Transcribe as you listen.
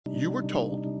you were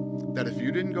told that if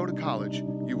you didn't go to college,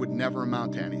 you would never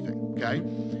amount to anything, okay?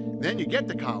 Then you get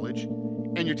to college,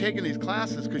 and you're taking these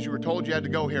classes because you were told you had to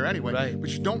go here anyway, right.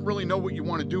 But you don't really know what you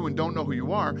want to do and don't know who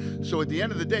you are. So at the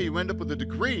end of the day, you end up with a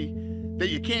degree that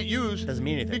you can't use. Doesn't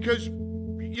mean anything. Because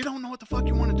you don't know what the fuck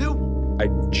you want to do. I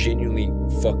genuinely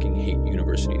fucking hate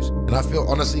universities. And I feel,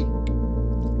 honestly,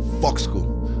 fuck school.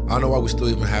 I don't know why we still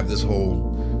even have this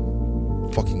whole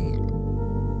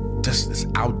fucking, just this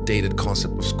outdated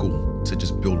concept of school to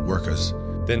just build workers.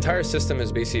 The entire system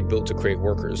is basically built to create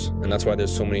workers, and that's why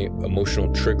there's so many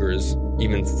emotional triggers,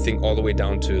 even think all the way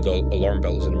down to the alarm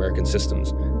bells in American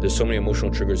systems. There's so many emotional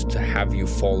triggers to have you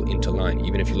fall into line,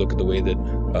 even if you look at the way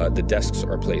that the desks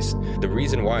are placed. The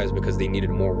reason why is because they needed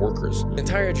more workers. The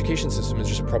entire education system is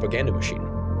just a propaganda machine.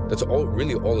 That's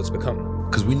really all it's become.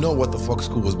 Because we know what the fuck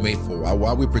school was made for. Why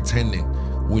are we pretending?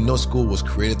 We know school was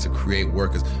created to create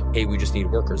workers. Hey, we just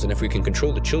need workers, and if we can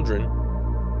control the children,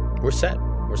 we're set.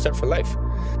 We're set for life.